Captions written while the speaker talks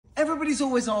Everybody's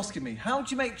always asking me, how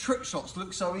do you make trick shots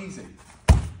look so easy?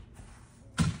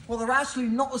 Well, they're actually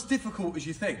not as difficult as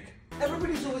you think.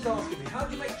 Everybody's always asking me, how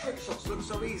do you make trick shots look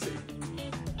so easy?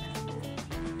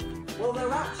 Well, they're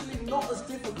actually not as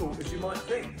difficult as you might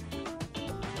think.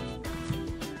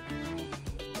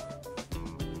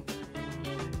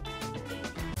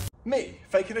 Me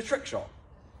faking a trick shot?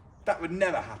 That would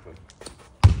never happen.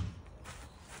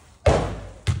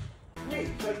 Me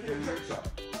faking a trick shot?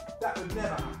 That would never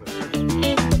happen.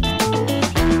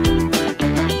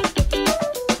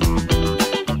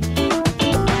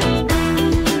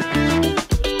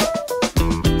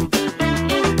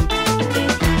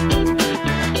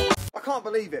 I can't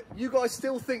believe it. You guys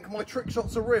still think my trick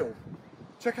shots are real?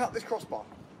 Check out this crossbar.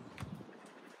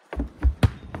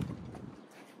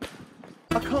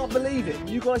 I can't believe it.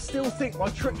 You guys still think my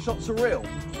trick shots are real?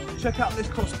 Check out this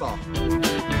crossbar.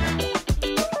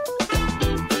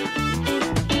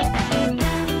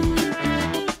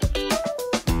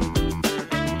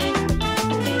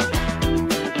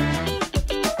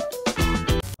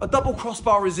 A double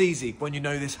crossbar is easy when you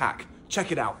know this hack.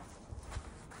 Check it out.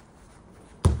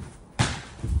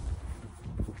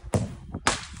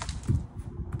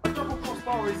 A double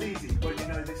crossbar is easy when you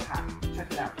know this hack.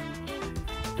 Check it out.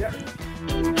 Yep.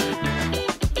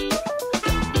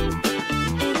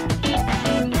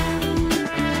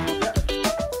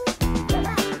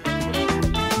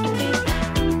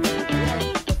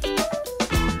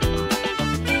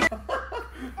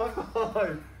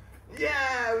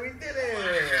 Yeah, we did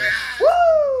it!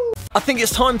 Woo! I think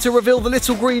it's time to reveal the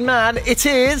little green man. It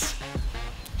is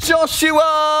Joshua!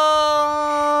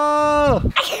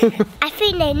 I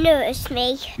think they noticed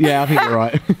me. Yeah, I think you're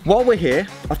right. While we're here,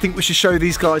 I think we should show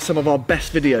these guys some of our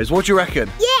best videos. What do you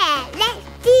reckon? Yeah, let's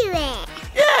do it.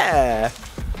 Yeah!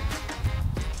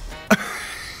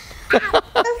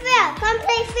 Sophia, come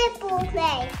play football with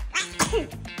me.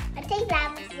 I think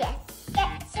that was yes.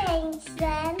 Get changed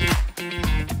then.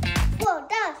 Whoa,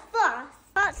 that was fast.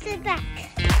 What's the back?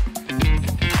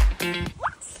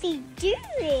 What's he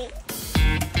doing?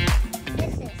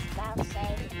 This is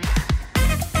bouncing.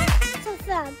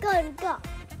 Sophia, go.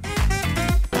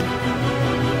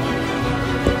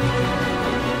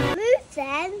 Move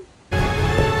then.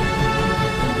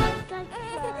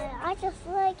 I just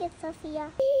like it, Sophia.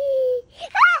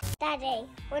 Daddy,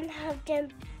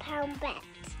 £100 bet.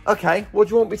 Okay, what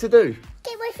do you want me to do?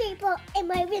 Get my football in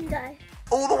my window.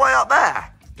 All the way up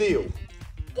there? Deal.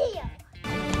 Deal.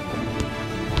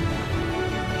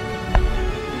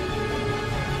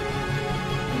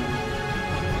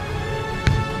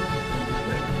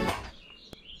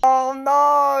 Oh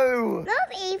no!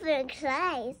 Not even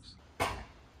close.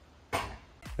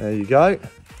 There you go.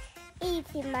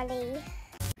 Easy money.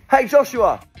 Hey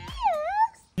Joshua! Yes.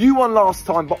 You won last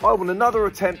time, but I want another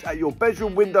attempt at your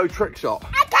bedroom window trick shot.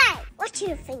 Okay, what are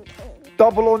you thinking?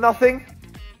 Double or nothing?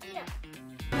 Yeah.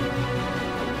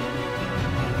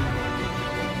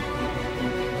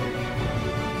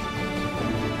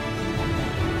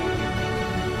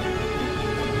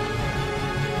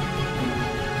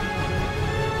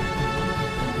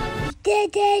 You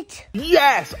did it!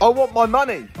 Yes! I want my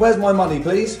money! Where's my money,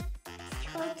 please?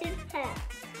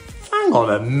 Hang on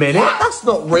a minute, that's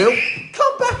not real.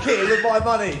 Come back here with my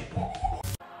money.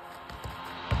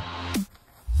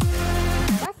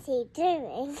 What's he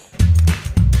doing?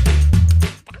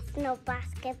 That's not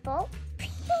basketball.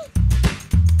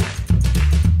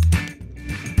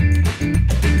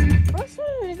 What's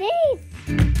wrong with this?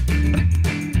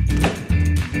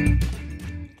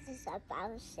 This is a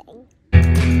bouncing. I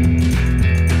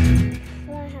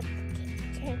have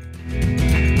to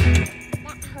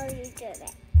that's how you do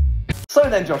it. So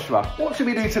then, Joshua, what should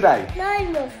we do today? No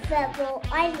more football.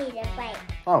 I need a break.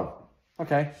 Oh,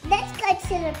 okay. Let's go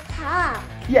to the park.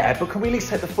 Yeah, but can we at least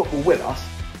take the football with us?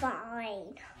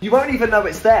 Fine. You won't even know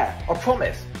it's there, I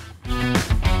promise.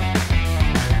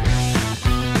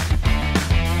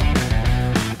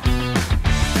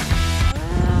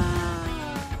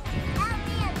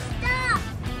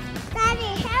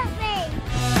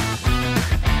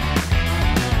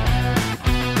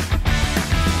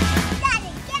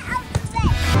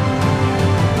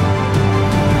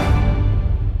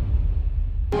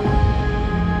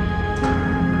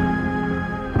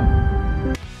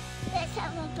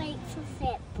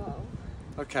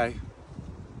 Okay.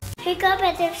 Who got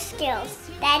better skills,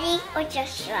 Daddy or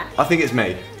Joshua? I think it's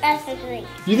me. That's agree.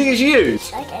 You think it's you?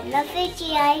 I got another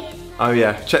video. Oh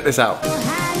yeah, check this out. To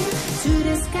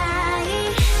the sky.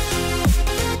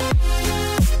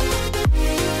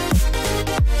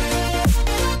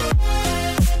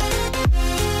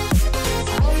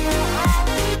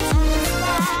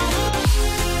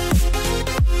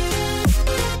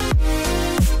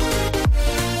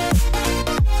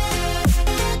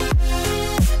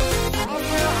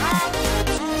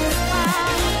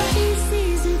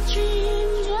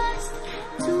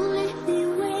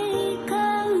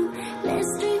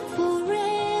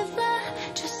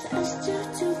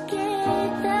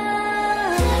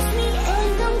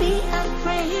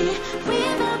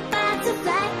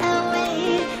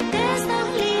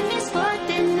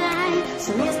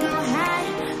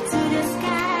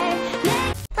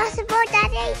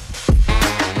 Daddy.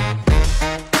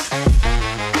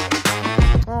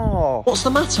 Oh, what's the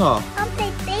matter? I'll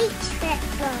play beach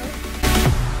football.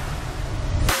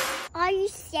 Are you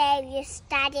serious,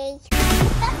 Daddy?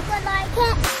 That's what I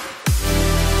get.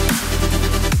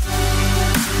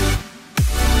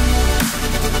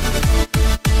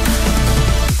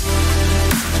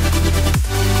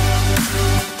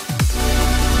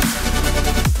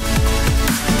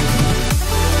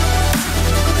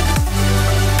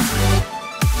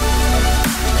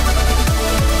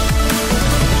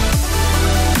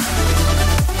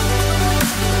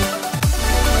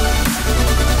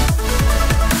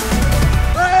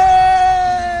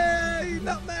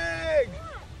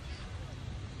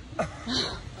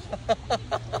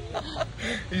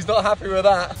 He's not happy with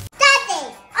that.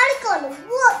 Daddy, I'm going to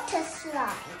water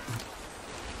slide.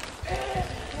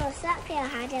 What's that feel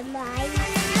had in mind?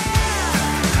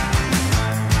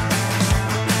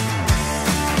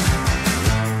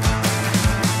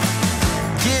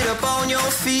 Get up on your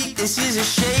feet, this is a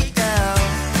shakedown.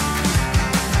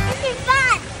 This is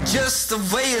fun. Just the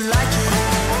way you like it.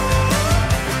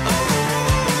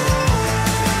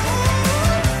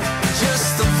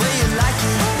 Just the way you like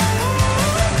it.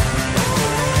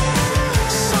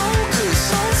 So good,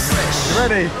 so fresh.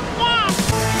 Ready? Yeah.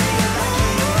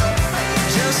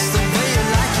 Just the way you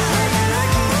like it.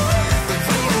 The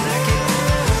way you like it.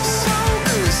 So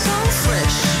good, so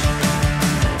fresh.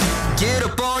 Get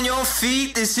up on your feet,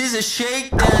 this is a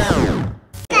shakedown.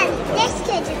 Then let's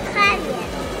go to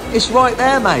Carrier. It's right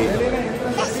there, mate.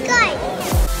 Let's go.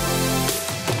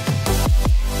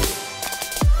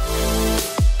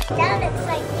 That looks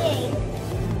like you.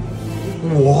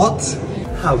 What?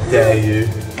 How dare you?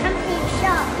 Company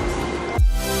shop.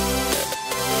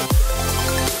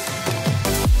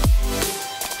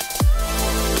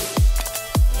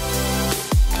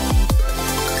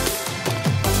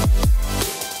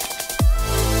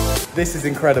 This is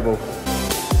incredible.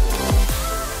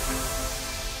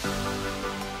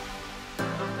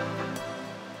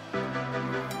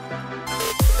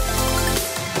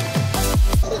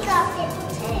 He got it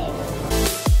too.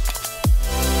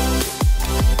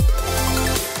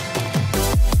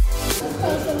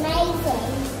 It's amazing.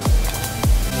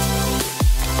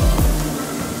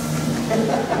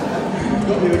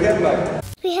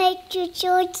 We hope you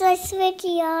enjoyed this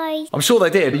video. I'm sure they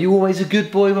did. Are you always a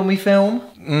good boy when we film?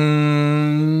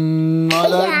 I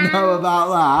don't know about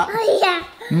that. Oh yeah.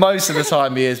 Most of the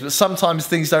time he is, but sometimes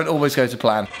things don't always go to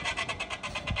plan.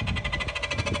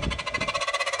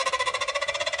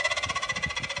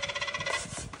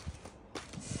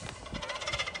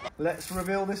 Let's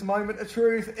reveal this moment of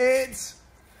truth. It's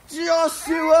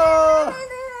Joshua!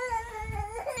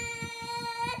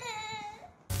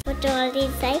 What do I need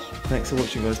to say? Thanks for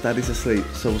watching, guys. Daddy's asleep,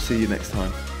 so we'll see you next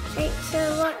time. Thanks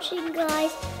for watching,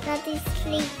 guys. Daddy's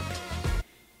asleep.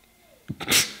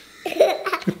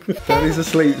 Daddy's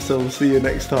asleep, so we'll see you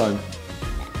next time.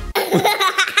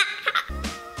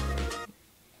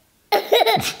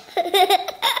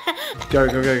 Go,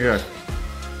 go, go, go.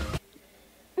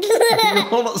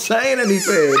 You're not saying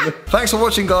anything. Thanks for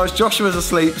watching, guys. Joshua's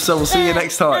asleep, so we'll see you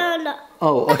next time. No, no.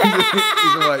 Oh,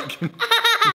 he's awake.